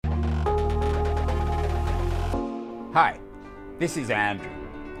Hi, this is Andrew,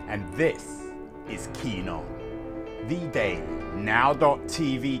 and this is Keen On, the daily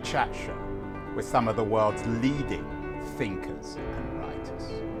Now.tv chat show with some of the world's leading thinkers and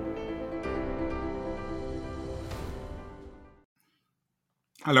writers.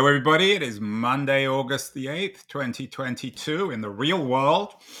 Hello, everybody. It is Monday, August the 8th, 2022, in the real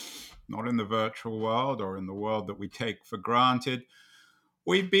world, not in the virtual world or in the world that we take for granted.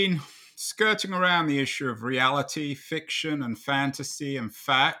 We've been skirting around the issue of reality, fiction, and fantasy and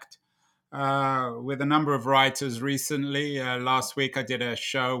fact with a number of writers recently. Last week, I did a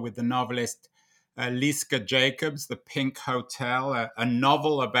show with the novelist Liska Jacobs, The Pink Hotel, a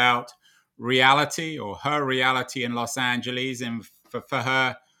novel about reality or her reality in Los Angeles. And for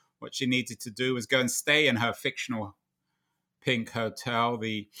her, what she needed to do was go and stay in her fictional Pink Hotel,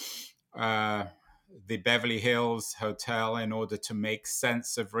 the Beverly Hills Hotel, in order to make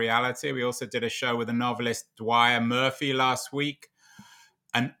sense of reality. We also did a show with the novelist Dwyer Murphy last week,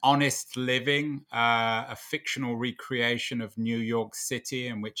 An Honest Living, a fictional recreation of New York City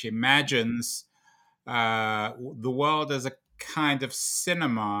in which imagines the world as a kind of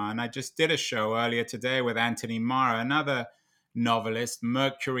cinema. And I just did a show earlier today with Anthony Marra, another novelist,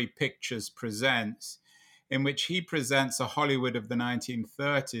 Mercury Pictures Presents, in which he presents a Hollywood of the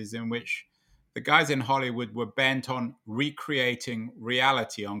 1930s in which the guys in Hollywood were bent on recreating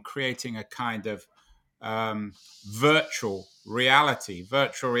reality, on creating a kind of virtual reality.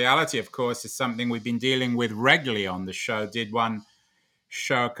 Virtual reality, of course, is something we've been dealing with regularly on the show. Did one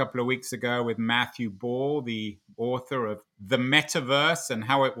show a couple of weeks ago with Matthew Ball, the author of The Metaverse, and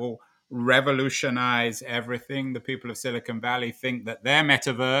how it will revolutionize everything. The people of Silicon Valley think that their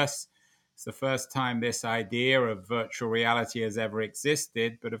metaverse, it's the first time this idea of virtual reality has ever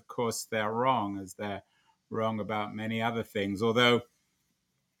existed, but of course they're wrong, as they're wrong about many other things. Although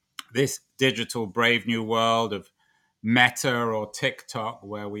this digital brave new world of Meta or TikTok,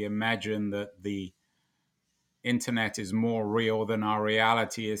 where we imagine that the internet is more real than our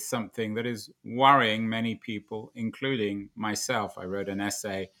reality, is something that is worrying many people, including myself. I wrote an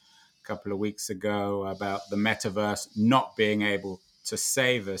essay a couple of weeks ago about the metaverse not being able to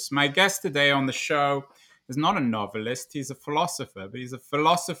save us. My guest today on the show is not a novelist, he's a philosopher, but he's a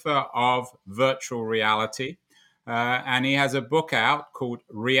philosopher of virtual reality. And he has a book out called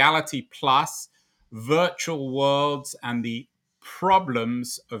Reality Plus, Virtual Worlds and the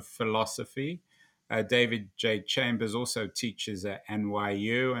Problems of Philosophy. David J. Chambers also teaches at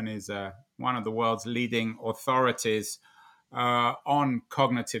NYU and is one of the world's leading authorities on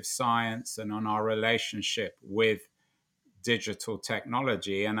cognitive science and on our relationship with digital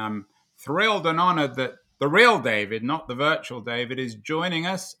technology. And I'm thrilled and honored that the real David, not the virtual David, is joining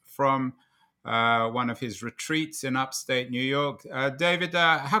us from one of his retreats in upstate New York. David,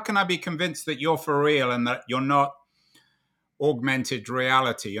 how can I be convinced that you're for real and that you're not augmented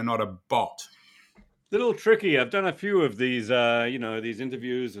reality? You're not a bot? A little tricky. I've done a few of these, these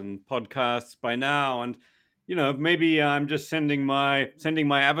interviews and podcasts by now, and maybe I'm just sending my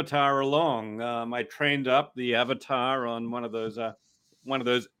avatar along. I trained up the avatar on one of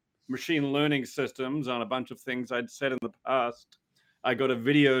those machine learning systems on a bunch of things I'd said in the past. I got a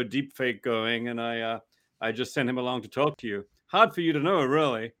video deepfake going, and I just sent him along to talk to you. Hard for you to know,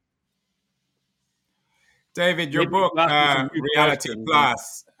 really. David, your book, Reality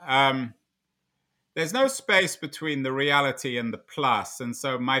Plus, there's no space between the reality and the plus. And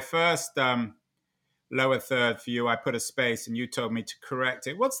so my first lower third for you, I put a space and you told me to correct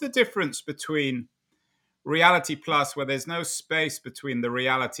it. What's the difference between Reality Plus, where there's no space between the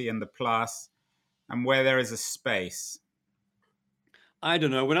reality and the plus, and where there is a space? I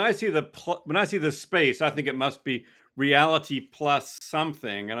don't know. When I see the space, I think it must be reality plus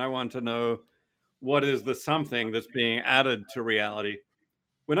something, and I want to know what is the something that's being added to reality.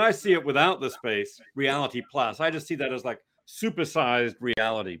 When I see it without the space, reality plus, I just see that as like supersized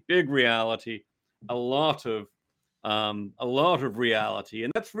reality, big reality, a lot of reality.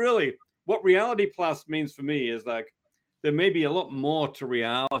 And that's really what reality plus means for me, is like there may be a lot more to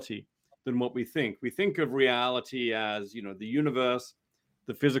reality than what we think. We think of reality as, the universe,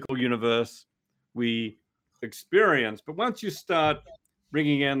 the physical universe we experience. But once you start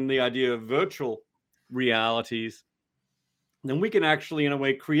bringing in the idea of virtual realities, then we can actually, in a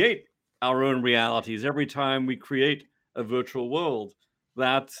way, create our own realities. Every time we create a virtual world,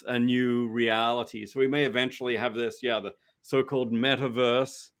 that's a new reality. So we may eventually have this, the so-called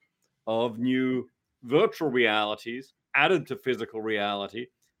metaverse of new virtual realities added to physical reality.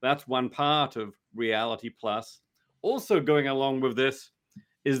 That's one part of Reality Plus. Also going along with this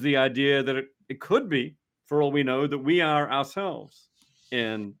is the idea that it could be, for all we know, that we are ourselves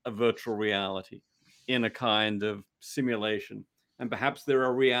in a virtual reality, in a kind of simulation. And perhaps there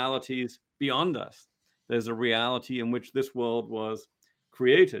are realities beyond us. There's a reality in which this world was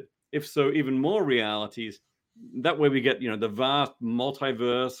created. If so, even more realities. That way we get, the vast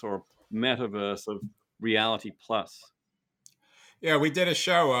multiverse or metaverse of reality plus. Yeah, we did a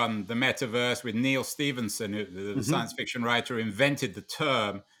show on the metaverse with Neil Stephenson, the science fiction writer who invented the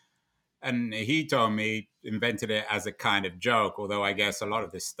term. And he told me he invented it as a kind of joke, although I guess a lot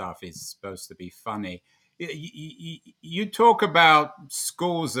of this stuff is supposed to be funny. You talk about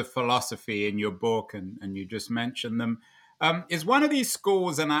schools of philosophy in your book, and you just mentioned them. Is one of these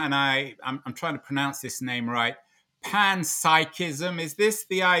schools, and I'm trying to pronounce this name right, panpsychism? Is this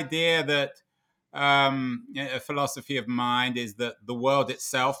the idea that a philosophy of mind is that the world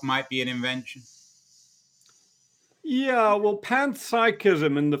itself might be an invention? Yeah, well,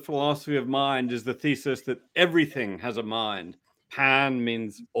 panpsychism in the philosophy of mind is the thesis that everything has a mind. Pan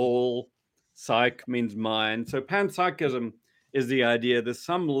means all, psych means mind. So panpsychism is the idea there's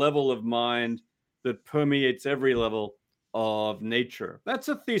some level of mind that permeates every level of nature. That's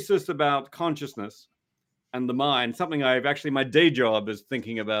a thesis about consciousness and the mind, something I've actually, my day job is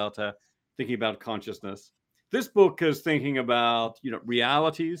thinking about consciousness. This book is thinking about,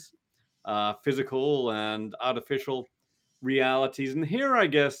 realities, physical and artificial realities. And here, I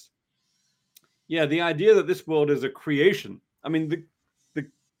guess, the idea that this world is a creation. I mean, the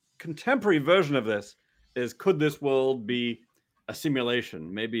contemporary version of this is, could this world be a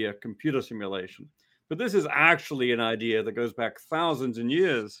simulation, maybe a computer simulation? But this is actually an idea that goes back thousands of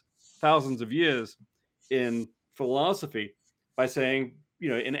years in philosophy, by saying,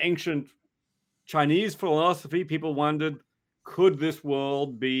 in ancient Chinese philosophy, people wondered, could this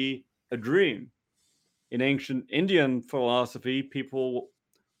world be a dream? In ancient Indian philosophy, people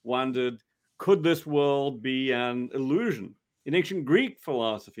wondered, could this world be an illusion? In ancient Greek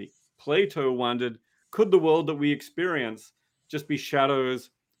philosophy, Plato wondered, could the world that we experience just be shadows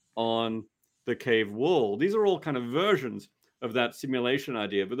on the cave wall? These are all kind of versions of that simulation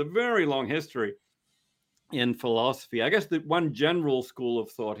idea, with a very long history in philosophy. I guess the one general school of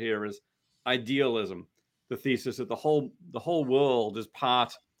thought here is idealism, the thesis that the whole world is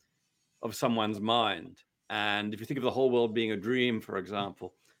part of someone's mind. And if you think of the whole world being a dream, for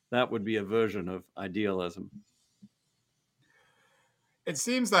example, that would be a version of idealism. It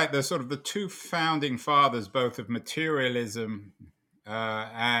seems like the two founding fathers, both of materialism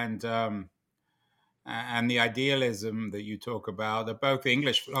and the idealism that you talk about, are both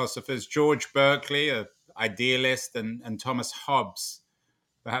English philosophers. George Berkeley, an idealist, and Thomas Hobbes,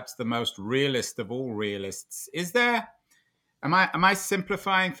 perhaps the most realist of all realists. Am I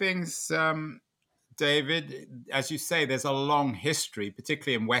simplifying things, David? As you say, there's a long history,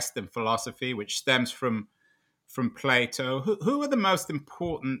 particularly in Western philosophy, which stems from Plato. Who are the most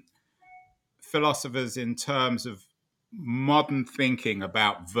important philosophers in terms of modern thinking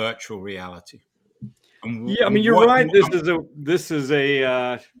about virtual reality? I mean, you're right. This is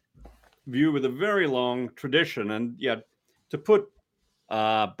a view with a very long tradition, and to put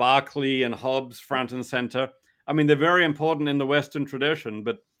Berkeley and Hobbes front and center, I mean, they're very important in the Western tradition,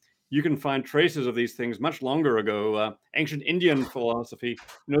 but you can find traces of these things much longer ago. Ancient Indian philosophy,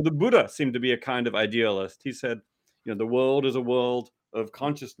 the Buddha seemed to be a kind of idealist. He said, the world is a world of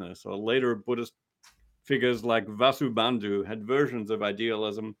consciousness. Or later Buddhist figures like Vasubandhu had versions of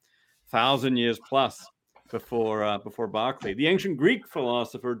idealism 1,000 years plus before Berkeley. The ancient Greek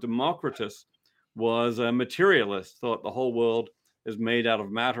philosopher Democritus was a materialist, thought the whole world is made out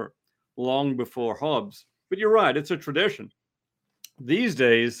of matter, long before Hobbes. But you're right, it's a tradition. These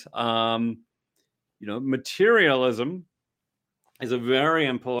days, materialism is a very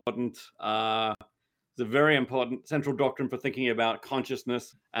important central doctrine for thinking about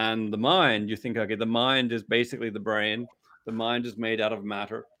consciousness and the mind. You think, okay, the mind is basically the brain. The mind is made out of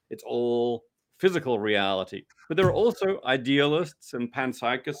matter. It's all physical reality. But there are also idealists and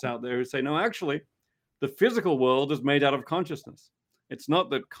panpsychists out there who say, no, actually, the physical world is made out of consciousness. It's not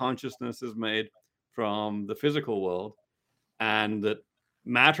that consciousness is made from the physical world and that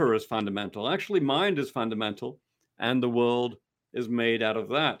matter is fundamental. Actually, mind is fundamental, and the world is made out of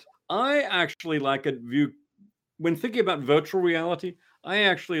that. I actually like a view, when thinking about virtual reality, I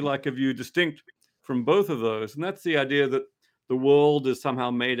actually like a view distinct from both of those. And that's the idea that the world is somehow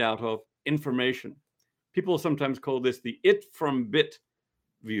made out of information. People sometimes call this the it from bit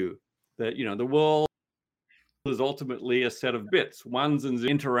view, that, the world is ultimately a set of bits, ones and zeros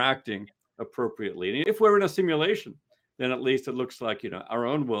interacting appropriately. And if we're in a simulation, then at least it looks like, our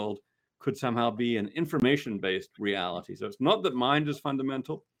own world could somehow be an information-based reality. So it's not that mind is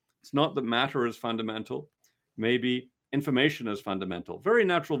fundamental. It's not that matter is fundamental. Maybe information as fundamental. Very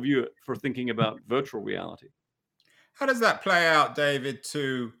natural view for thinking about virtual reality. How does that play out, David,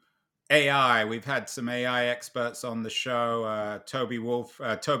 to AI? We've had some AI experts on the show. Toby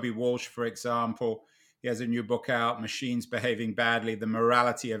Walsh, for example. He has a new book out, Machines Behaving Badly, The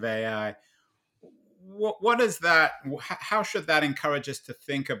Morality of AI. What is that? How should that encourage us to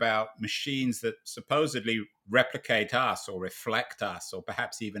think about machines that supposedly replicate us or reflect us or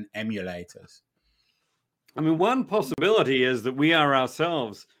perhaps even emulate us? I mean, one possibility is that we are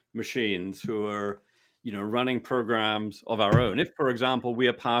ourselves machines who are, running programs of our own. If, for example, we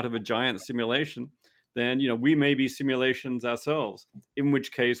are part of a giant simulation, then, we may be simulations ourselves, in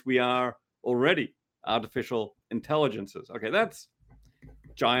which case we are already artificial intelligences. Okay, that's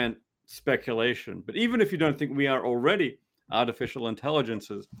giant speculation. But even if you don't think we are already artificial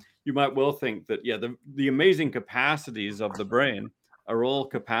intelligences, you might well think that, the amazing capacities of the brain are all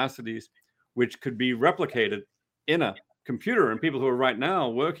capacities which could be replicated in a computer. And people who are right now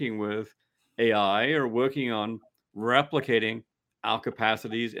working with AI are working on replicating our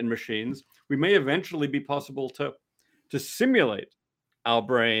capacities in machines. We may eventually be possible to simulate our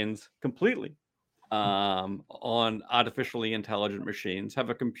brains completely on artificially intelligent machines, have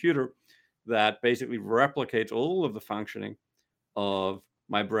a computer that basically replicates all of the functioning of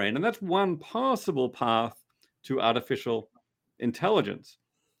my brain. And that's one possible path to artificial intelligence.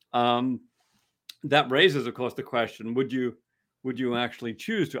 That raises, of course, the question: would you actually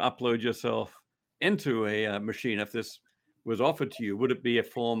choose to upload yourself into a machine if this was offered to you? Would it be a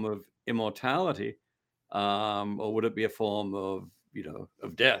form of immortality, or would it be a form of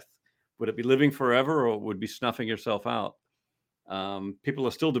of death? Would it be living forever, or would it be snuffing yourself out? People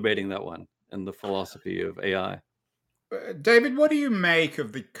are still debating that one in the philosophy of AI. David, what do you make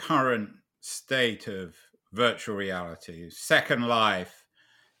of the current state of virtual reality, Second Life?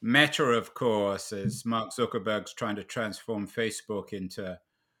 Meta, of course, as Mark Zuckerberg's trying to transform Facebook into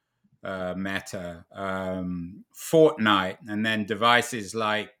Meta, Fortnite, and then devices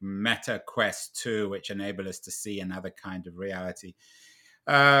like Meta Quest 2, which enable us to see another kind of reality.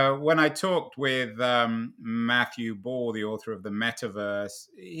 When I talked with Matthew Ball, the author of The Metaverse,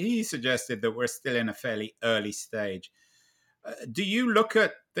 he suggested that we're still in a fairly early stage. Do you look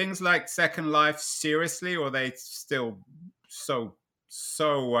at things like Second Life seriously, or are they still so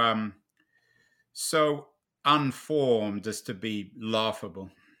unformed as to be laughable?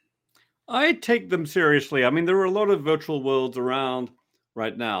 I take them seriously. I mean, there are a lot of virtual worlds around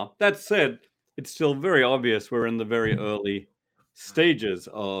right now. That said, it's still very obvious we're in the very early stages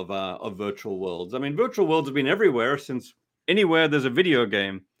of virtual worlds. I mean, virtual worlds have been everywhere since anywhere there's a video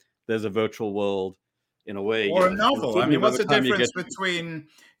game, there's a virtual world in a way. Or a novel. I mean, what's the difference between,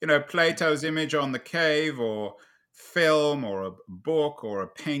 Plato's Image on the Cave, or film, or a book, or a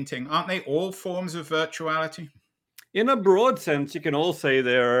painting? Aren't they all forms of virtuality? In a broad sense, you can all say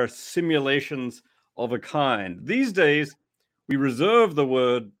there are simulations of a kind. These days, we reserve the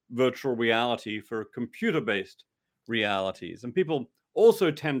word virtual reality for computer-based realities. And people also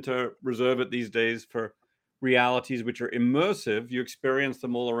tend to reserve it these days for realities which are immersive. You experience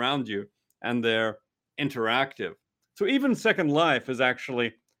them all around you, and they're interactive. So even Second Life is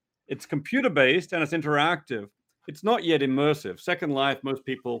actually, it's computer-based and it's interactive. It's not yet immersive. Second Life, most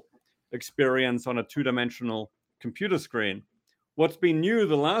people experience on a two-dimensional computer screen. What's been new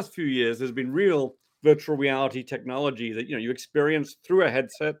the last few years has been real virtual reality technology that you experience through a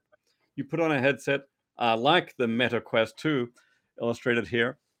headset. You put on a headset like the Meta Quest 2, illustrated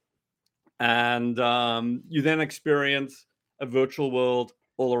here, and you then experience a virtual world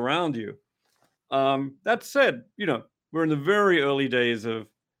all around you. That said, we're in the very early days of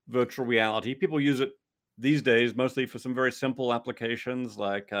virtual reality. People use it these days mostly for some very simple applications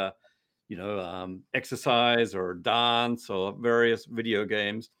like exercise or dance or various video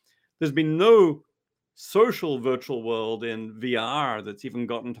games. There's been no social virtual world in VR that's even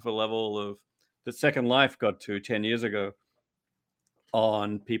gotten to the level of that Second Life got to 10 years ago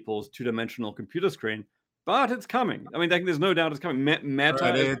on people's two-dimensional computer screen, but it's coming. I mean, there's no doubt it's coming.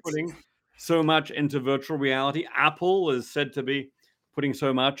 Meta is putting so much into virtual reality. Apple is said to be putting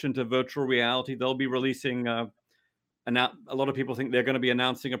so much into virtual reality. They'll be releasing a lot of people think they're going to be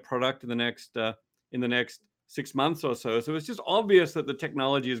announcing a product in the next 6 months or so. So it's just obvious that the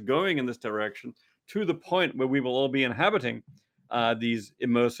technology is going in this direction to the point where we will all be inhabiting these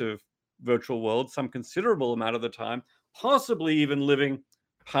immersive virtual worlds some considerable amount of the time, possibly even living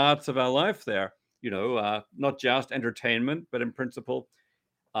parts of our life there. Not just entertainment, but in principle,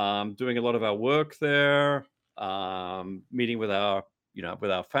 doing a lot of our work there, meeting with our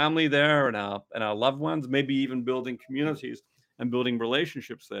family there and our loved ones, maybe even building communities and building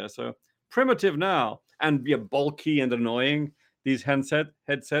relationships there. So primitive now. and be bulky and annoying, these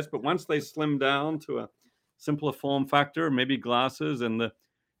headsets. But once they slim down to a simpler form factor, maybe glasses, and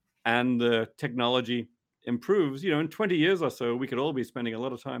the technology improves, in 20 years or so, we could all be spending a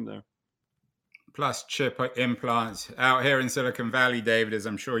lot of time there. Plus chip implants out here in Silicon Valley, David, as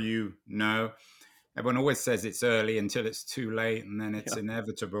I'm sure you know. Everyone always says it's early until it's too late, and then it's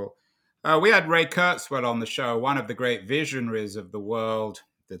inevitable. We had Ray Kurzweil on the show, one of the great visionaries of the world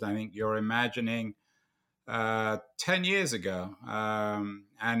that I think you're imagining, 10 years ago.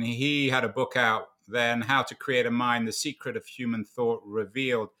 And he had a book out then, How to Create a Mind, The Secret of Human Thought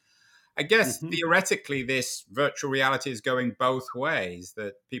Revealed. I guess theoretically, this virtual reality is going both ways,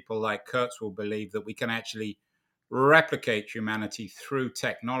 that people like Kurzweil believe that we can actually replicate humanity through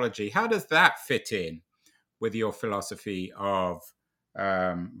technology. How does that fit in with your philosophy of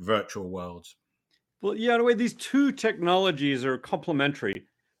virtual worlds? Well, yeah, in a way, these two technologies are complementary.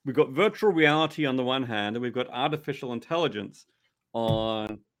 We've got virtual reality on the one hand, and we've got artificial intelligence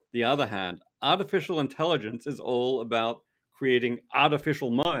on the other hand. Artificial intelligence is all about creating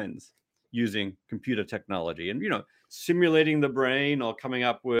artificial minds using computer technology and, simulating the brain or coming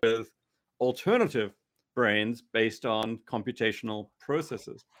up with alternative brains based on computational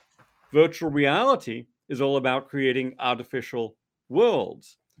processes. Virtual reality is all about creating artificial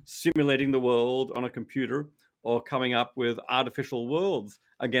worlds, simulating the world on a computer or coming up with artificial worlds,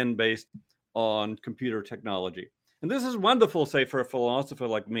 again, based on computer technology. And this is wonderful, say, for a philosopher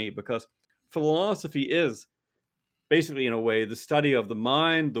like me, because philosophy is basically, in a way, the study of the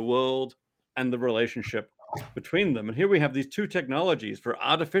mind, the world, and the relationship between them. And here we have these two technologies for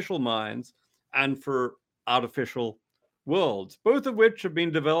artificial minds and for artificial worlds, both of which have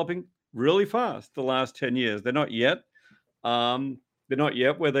been developing really fast the last 10 years. They're not yet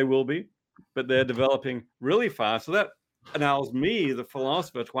where they will be, but they're developing really fast. So that allows me, the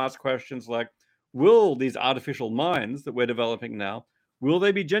philosopher, to ask questions like, will these artificial minds that we're developing now, will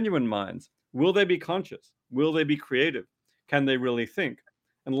they be genuine minds? Will they be conscious? Will they be creative? Can they really think?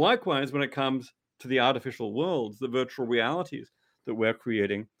 And likewise, when it comes to the artificial worlds, the virtual realities that we're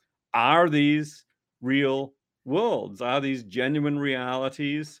creating, are these real worlds? Are these genuine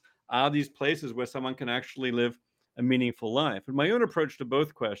realities? Are these places where someone can actually live a meaningful life? And my own approach to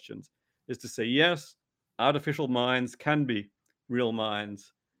both questions is to say, yes, artificial minds can be real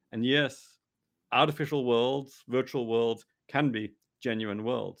minds. And yes, artificial worlds, virtual worlds, can be genuine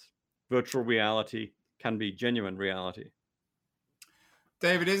worlds. Virtual reality can be genuine reality.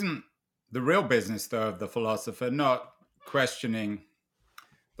 David, isn't the real business, though, of the philosopher not questioning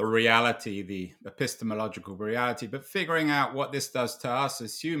the reality, the epistemological reality, but figuring out what this does to us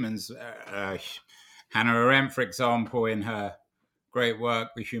as humans? Hannah Arendt, for example, in her great work,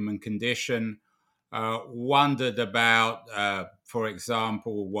 The Human Condition, wondered about, for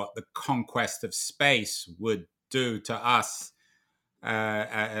example, what the conquest of space would do to us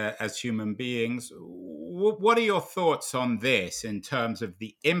as human beings. What are your thoughts on this in terms of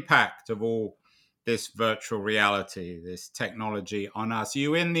the impact of all this virtual reality, this technology on us? Are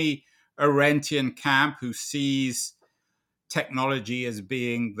you in the Arendtian camp who sees technology as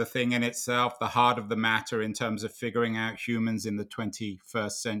being the thing in itself, the heart of the matter in terms of figuring out humans in the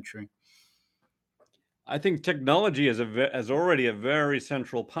 21st century? I think technology is already a very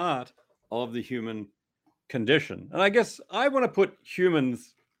central part of the human condition. And I guess I want to put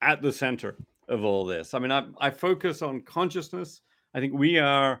humans at the center of all this. I mean, I focus on consciousness. I think we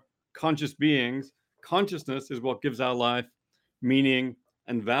are conscious beings. Consciousness is what gives our life meaning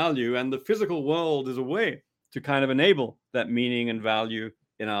and value. And the physical world is a way to kind of enable that meaning and value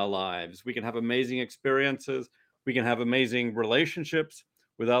in our lives. We can have amazing experiences. We can have amazing relationships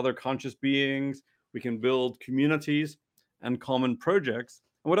with other conscious beings. We can build communities and common projects.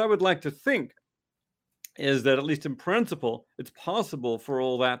 And what I would like to think is that, at least in principle, it's possible for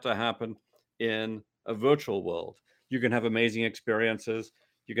all that to happen in a virtual world. You can have amazing experiences.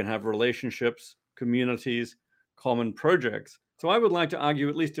 You can have relationships, communities, common projects. So I would like to argue,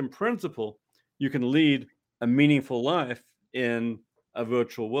 at least in principle, you can lead a meaningful life in a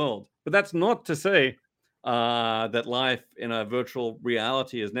virtual world. But that's not to say that life in a virtual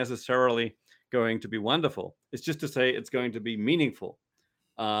reality is necessarily going to be wonderful. It's just to say it's going to be meaningful.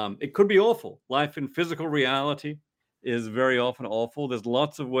 It could be awful. Life in physical reality is very often awful. There's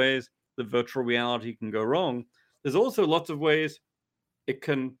lots of ways that virtual reality can go wrong. There's also lots of ways it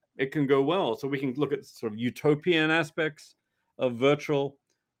can go well. So we can look at sort of utopian aspects of virtual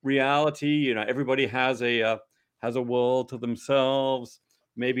reality. Everybody has a world to themselves.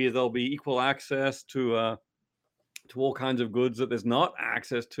 Maybe there'll be equal access to all kinds of goods that there's not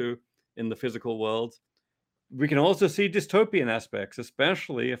access to in the physical world. we can also see dystopian aspects,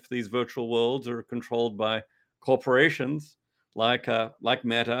 especially if these virtual worlds are controlled by corporations like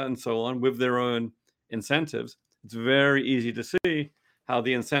Meta and so on, with their own incentives. It's very easy to see how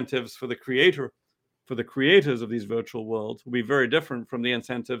the incentives for the creators of these virtual worlds will be very different from the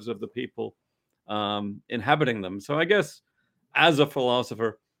incentives of the people inhabiting them. So I guess as a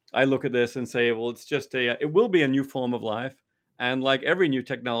philosopher, I look at this and say, well, it's just it will be a new form of life. And like every new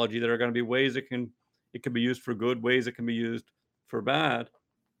technology, there are going to be ways it can be used for good, ways it can be used for bad.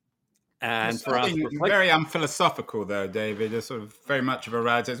 And There's for us, something very unphilosophical, though, David. There's sort of very much of a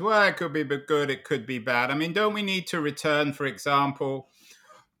ride says, well, it could be good, it could be bad. I mean, don't we need to return, for example,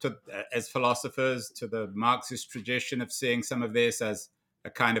 to as philosophers, to the Marxist tradition of seeing some of this as a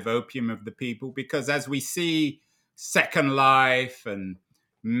kind of opium of the people? Because as we see Second Life and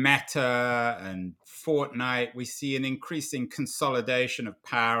Meta and Fortnite, we see an increasing consolidation of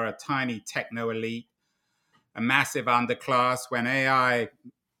power, a tiny techno elite, a massive underclass. When AI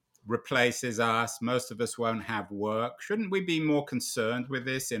replaces us, most of us won't have work. Shouldn't we be more concerned with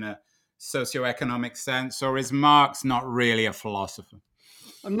this in a socioeconomic sense? Or is Marx not really a philosopher?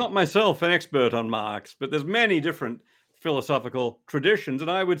 I'm not myself an expert on Marx, but there's many different philosophical traditions. And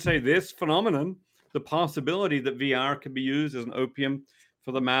I would say this phenomenon, the possibility that VR can be used as an opium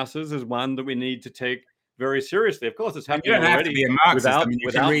for the masses, is one that we need to take very seriously. Of course, it's happening already. You don't have to be a Marxist. I mean,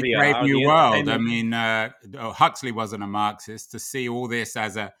 you can read Brave New World. I mean, Huxley wasn't a Marxist. To see all this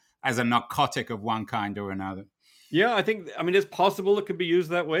as a narcotic of one kind or another. Yeah, I mean, it's possible it could be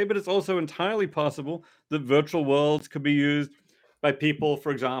used that way, but it's also entirely possible that virtual worlds could be used by people,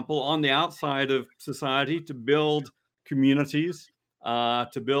 for example, on the outside of society to build communities,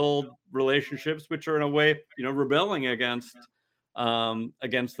 to build relationships, which are in a way, rebelling against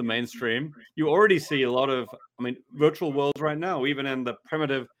the mainstream. You already see a lot of, virtual worlds right now, even in the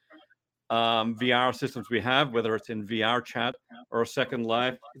primitive VR systems we have, whether it's in VR chat or Second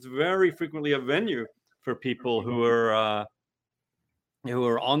Life, it's very frequently a venue for people who are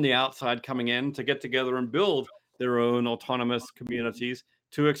on the outside coming in to get together and build their own autonomous communities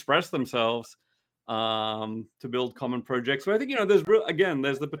to express themselves, to build common projects. So I think, there's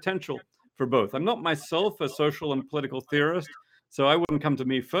the potential for both. I'm not myself a social and political theorist, so I wouldn't come to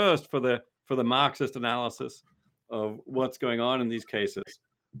me first for the Marxist analysis of what's going on in these cases.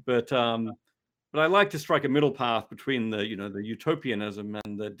 But I like to strike a middle path between the the utopianism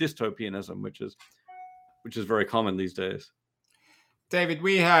and the dystopianism, which is very common these days. David,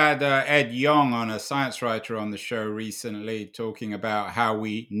 we had Ed Yong, a science writer, on the show recently talking about how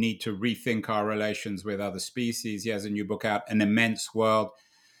we need to rethink our relations with other species. He has a new book out, An Immense World,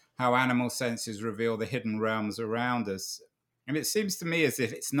 How Animal Senses Reveal the Hidden Realms Around Us. And it seems to me as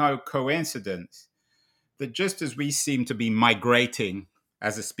if it's no coincidence that just as we seem to be migrating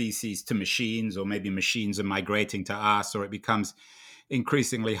as a species to machines, or maybe machines are migrating to us, or it becomes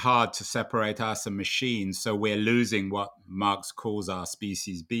increasingly hard to separate us and machines, so we're losing what Marx calls our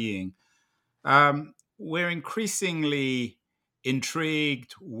species being. We're increasingly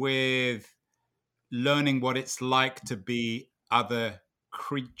intrigued with learning what it's like to be other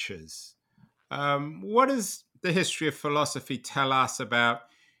creatures. What does the history of philosophy tell us about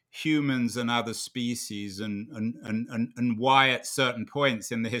humans and other species, and why at certain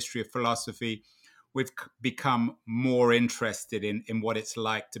points in the history of philosophy we've become more interested in what it's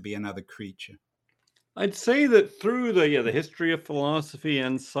like to be another creature? I'd say that through the history of philosophy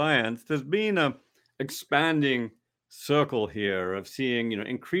and science, there's been a expanding circle here of seeing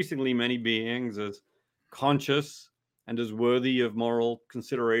increasingly many beings as conscious and as worthy of moral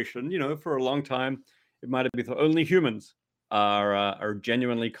consideration. For a long time, it might have been thought only humans are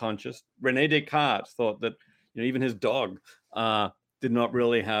genuinely conscious. René Descartes thought that even his dog did not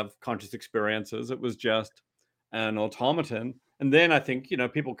really have conscious experiences. It was just an automaton. And then I think,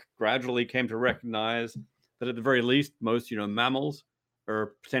 people gradually came to recognize that at the very least, most, mammals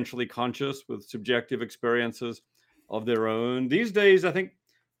are potentially conscious with subjective experiences of their own. These days, I think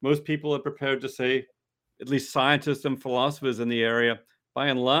most people are prepared to say, at least scientists and philosophers in the area, by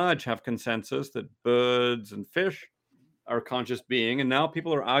and large, have consensus that birds and fish are a conscious being. And now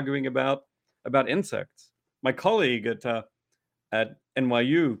people are arguing about insects. My colleague at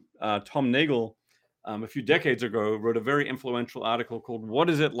NYU, Tom Nagel, a few decades ago, wrote a very influential article called "What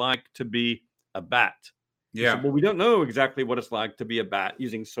Is It Like to Be a Bat?" Yeah. Said, well, we don't know exactly what it's like to be a bat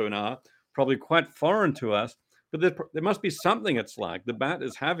using sonar, probably quite foreign to us, but there must be something it's like. The bat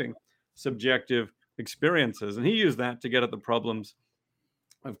is having subjective experiences, and he used that to get at the problems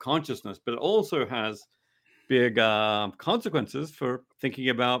of consciousness, but it also has big consequences for thinking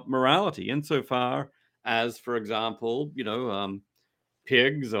about morality, insofar as, for example,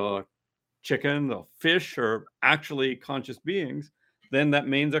 pigs or chicken or fish are actually conscious beings, then that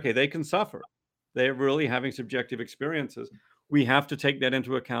means, okay, they can suffer. They're really having subjective experiences. We have to take that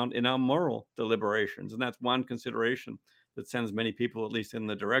into account in our moral deliberations. And that's one consideration that sends many people, at least in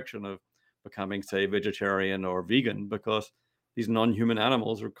the direction of becoming, say, vegetarian or vegan, because these non-human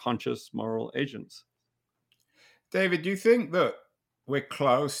animals are conscious moral agents. David, do you think that we're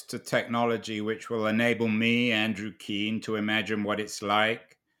close to technology which will enable me, Andrew Keen, to imagine what it's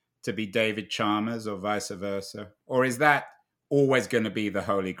like to be David Chalmers or vice versa? Or is that always going to be the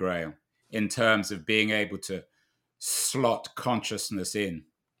Holy Grail in terms of being able to slot consciousness in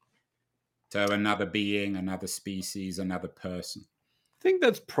to another being, another species, another person? I think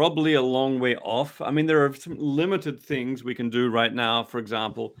that's probably a long way off. I mean, there are some limited things we can do right now. For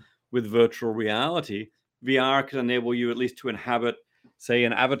example, with virtual reality, VR can enable you at least to inhabit, say,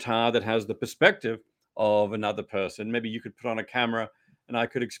 an avatar that has the perspective of another person. Maybe you could put on a camera and I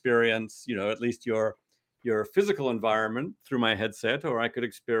could experience, at least your physical environment through my headset, or I could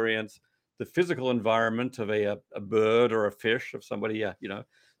experience the physical environment of a bird or a fish, of somebody,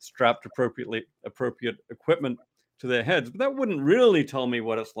 strapped appropriate equipment to their heads. But that wouldn't really tell me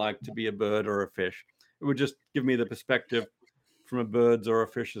what it's like to be a bird or a fish. It would just give me the perspective from a bird's or a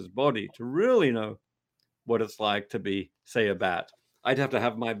fish's body to really know what it's like to be, say, a bat. I'd have to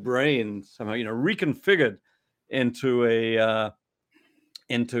have my brain somehow, reconfigured into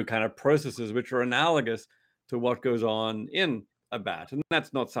into kind of processes which are analogous to what goes on in a bat. And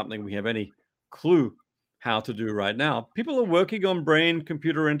that's not something we have any clue how to do right now. People are working on brain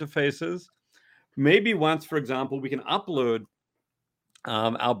computer interfaces. Maybe once, for example, we can upload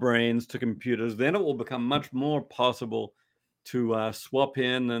our brains to computers, then it will become much more possible to swap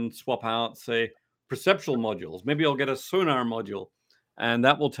in and swap out, say, perceptual modules. Maybe I'll get a sonar module, and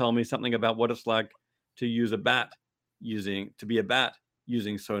that will tell me something about what it's like to use a bat using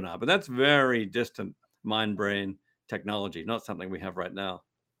sonar. But that's very distant mind-brain technology, not something we have right now.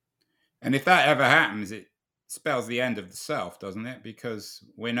 And if that ever happens, it spells the end of the self, doesn't it? Because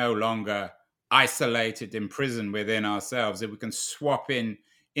we're no longer isolated, imprisoned within ourselves. If we can swap in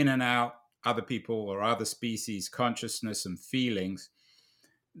and out other people or other species' consciousness and feelings,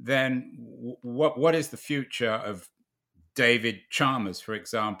 then what is the future of David Chalmers, for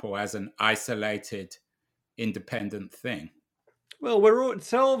example, as an isolated, independent thing? Well,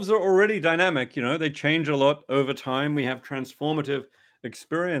 selves are already dynamic. They change a lot over time. We have transformative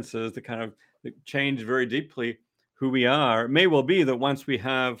experiences that change very deeply who we are. It may well be that once we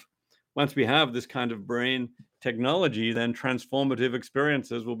have this kind of brain technology, then transformative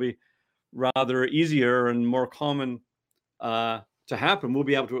experiences will be rather easier and more common to happen. We'll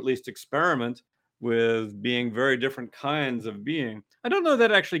be able to at least experiment with being very different kinds of being. I don't know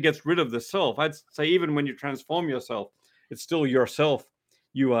that actually gets rid of the self. I'd say even when you transform yourself, it's still yourself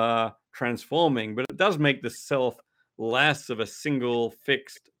you are transforming, but it does make the self less of a single,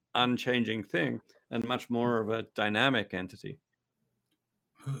 fixed, unchanging thing and much more of a dynamic entity.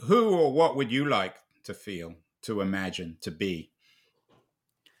 Who or what would you like to feel, to imagine, to be?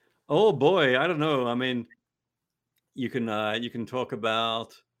 Oh boy, I don't know. I mean, you can talk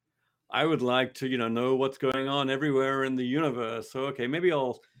about, I would like to know what's going on everywhere in the universe. So okay, maybe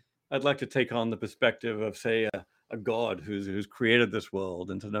I'd like to take on the perspective of, say, a god who's created this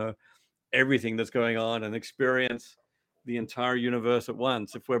world, and to know everything that's going on and experience the entire universe at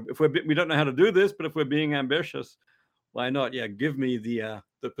once. If we don't know how to do this, but if we're being ambitious, why not? Yeah, give me the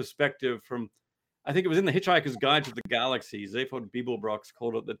perspective from, I think it was in the Hitchhiker's Guide to the Galaxy. Zaphod Beeblebrox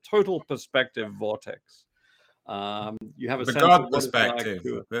called it the total perspective vortex. You have a The sense God of what perspective.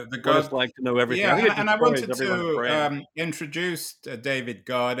 It's like to know everything. Yeah, and I wanted to introduce David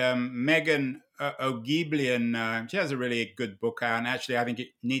God. Megan O'Geeblian, she has a really good book out, and actually I think it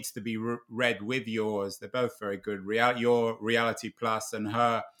needs to be read with yours. They're both very good. Your Reality Plus and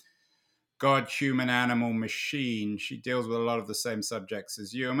her God, Human, Animal, Machine. She deals with a lot of the same subjects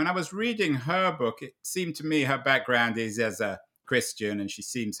as you. And when I was reading her book, it seemed to me her background is as a Christian, and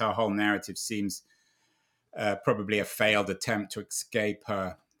her whole narrative seems probably a failed attempt to escape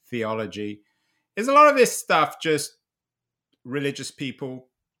her theology. Is a lot of this stuff just religious people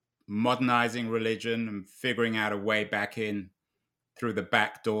modernizing religion and figuring out a way back in through the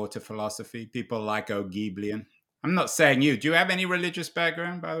back door to philosophy? People like O'Geeblian. I'm not saying you. Do you have any religious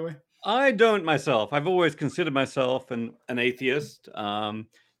background, by the way? I don't myself. I've always considered myself an atheist.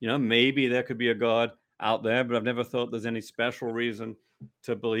 Maybe there could be a God out there, but I've never thought there's any special reason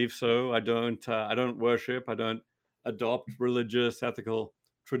to believe so. I don't worship. I don't adopt religious, ethical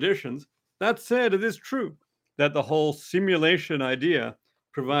traditions. That said, it is true that the whole simulation idea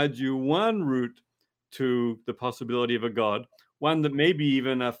provides you one route to the possibility of a God, one that maybe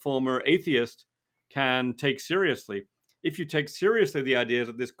even a former atheist can take seriously. If you take seriously the idea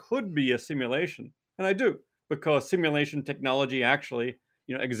that this could be a simulation, and I do, because simulation technology actually,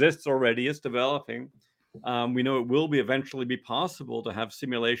 exists already, it's developing. We know it will be eventually be possible to have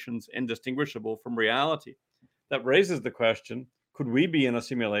simulations indistinguishable from reality. That raises the question, could we be in a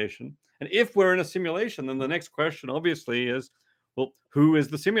simulation? And if we're in a simulation, then the next question obviously is, well, who is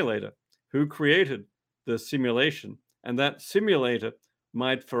the simulator? Who created the simulation? And that simulator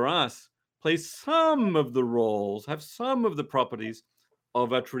might, for us, play some of the roles, have some of the properties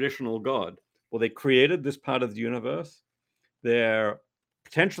of a traditional God. Well, they created this part of the universe. They're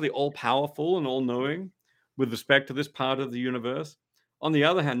potentially all-powerful and all-knowing with respect to this part of the universe. On the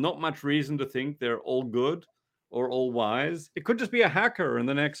other hand, not much reason to think they're all good or all wise. It could just be a hacker in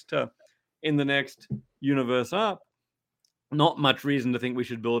the next universe up. Not much reason to think we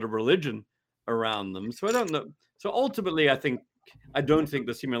should build a religion around them. So I don't know. So ultimately, I don't think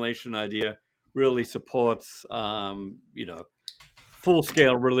the simulation idea really supports,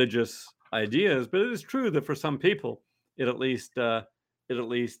 full-scale religious ideas. But it is true that for some people, it at least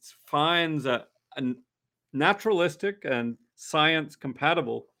finds a naturalistic and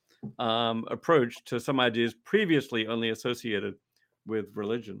science-compatible approach to some ideas previously only associated with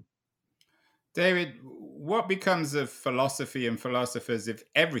religion. David, what becomes of philosophy and philosophers if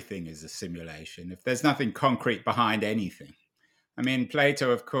everything is a simulation, if there's nothing concrete behind anything? I mean,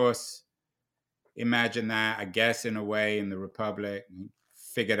 Plato, of course, imagined that, I guess, in a way, in the Republic,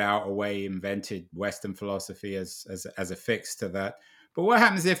 figured out a way, invented Western philosophy as a fix to that. But what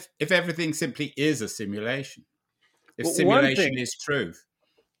happens if everything simply is a simulation? If simulation is truth?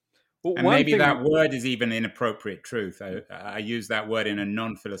 And maybe that word is even inappropriate, truth. I use that word in a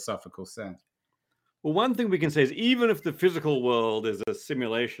non-philosophical sense. Well, one thing we can say is even if the physical world is a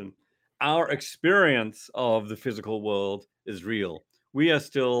simulation, our experience of the physical world is real. We are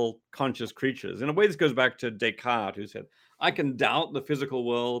still conscious creatures. In a way, this goes back to Descartes, who said, I can doubt the physical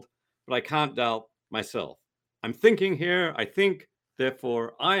world, but I can't doubt myself. I'm thinking here, I think,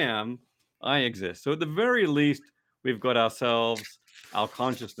 therefore I am, I exist. So at the very least, we've got ourselves, our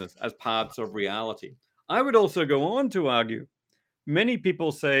consciousness as parts of reality. I would also go on to argue, many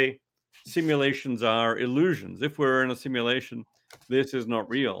people say, simulations are illusions. If we're in a simulation, this is not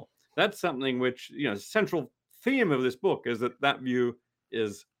real. That's something which, central theme of this book is that view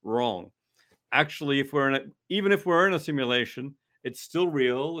is wrong. Actually, even if we're in a simulation, it's still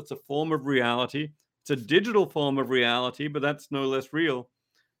real. It's a form of reality. It's a digital form of reality, but that's no less real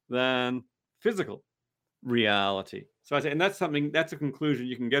than physical reality. So I say, and that's a conclusion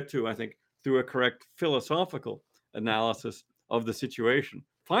you can get to, I think, through a correct philosophical analysis of the situation.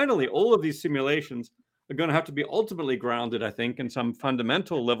 Finally, all of these simulations are going to have to be ultimately grounded, I think, in some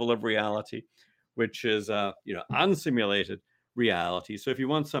fundamental level of reality, which is, unsimulated reality. So if you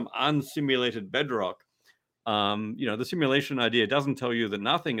want some unsimulated bedrock, the simulation idea doesn't tell you that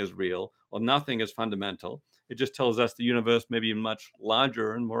nothing is real or nothing is fundamental. It just tells us the universe may be much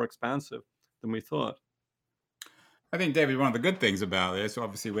larger and more expansive than we thought. I think, David, one of the good things about this,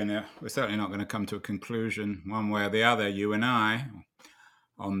 obviously, we're certainly not going to come to a conclusion one way or the other, you and I,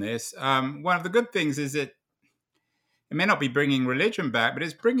 on this. One of the good things is it may not be bringing religion back, but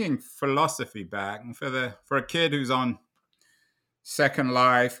it's bringing philosophy back. And for a kid who's on Second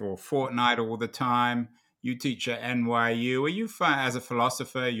Life or Fortnite all the time, you teach at NYU, where you find as a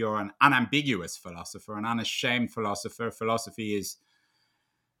philosopher, you're an unambiguous philosopher, an unashamed philosopher. Philosophy is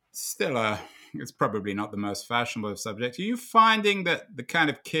still it's probably not the most fashionable subject. Are you finding that the kind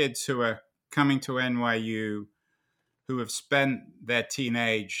of kids who are coming to NYU, who have spent their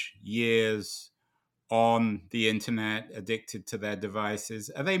teenage years on the internet, addicted to their devices,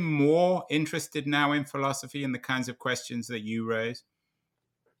 are they more interested now in philosophy and the kinds of questions that you raise?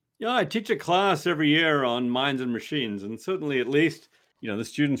 Yeah, I teach a class every year on minds and machines, and certainly at least, the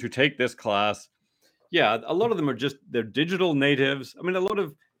students who take this class, a lot of them they're digital natives. I mean, a lot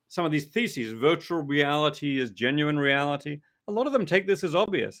of some of these theses, virtual reality is genuine reality. A lot of them take this as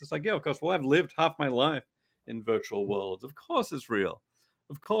obvious. It's like, of course, well, I've lived half my life in virtual worlds. Of course it's real.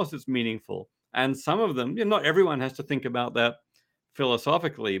 Of course it's meaningful. And some of them, not everyone has to think about that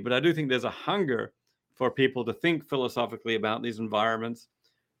philosophically, but I do think there's a hunger for people to think philosophically about these environments,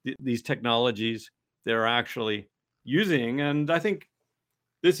 these technologies they're actually using. And I think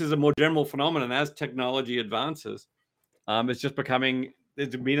this is a more general phenomenon as technology advances.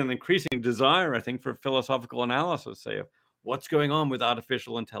 There's been an increasing desire, I think, for philosophical analysis, say, of what's going on with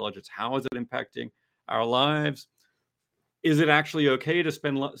artificial intelligence? How is it impacting our lives? Is it actually okay to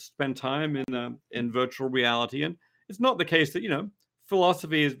spend time in virtual reality? And it's not the case that,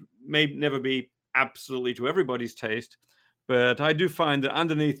 philosophy may never be absolutely to everybody's taste, But I do find that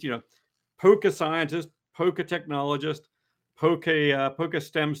underneath, poke a scientist, poke a technologist, poke a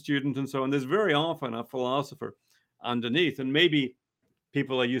STEM student, and so on, there's very often a philosopher underneath. And maybe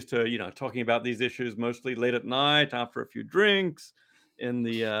people are used to, talking about these issues mostly late at night after a few drinks in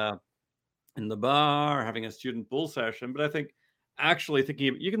the bar, having a student bull session. But I think actually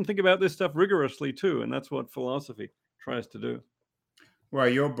you can think about this stuff rigorously too, and that's what philosophy tries to do. Well,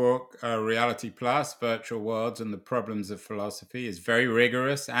 your book, Reality Plus, Virtual Worlds and the Problems of Philosophy, is very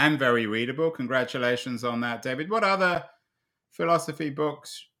rigorous and very readable. Congratulations on that, David. What other philosophy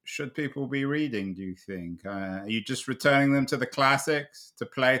books should people be reading, do you think? Are you just returning them to the classics, to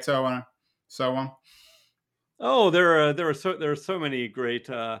Plato and so on? Oh, there are so many great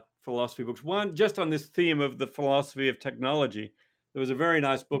philosophy books. One just on this theme of the philosophy of technology. There was a very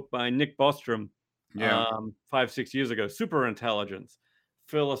nice book by Nick Bostrom Yeah. 5-6 years ago, Superintelligence,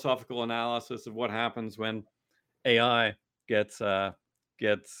 philosophical analysis of what happens when AI gets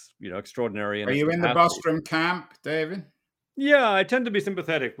extraordinary in Are its you in the capacity. Bostrom camp, David? Yeah, I tend to be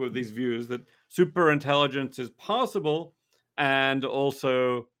sympathetic with these views that superintelligence is possible and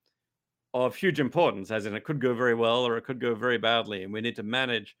also of huge importance, as in it could go very well or it could go very badly, and we need to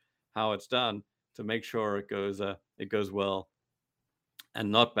manage how it's done to make sure it goes well and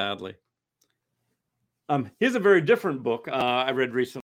not badly. Here's a very different book I read recently.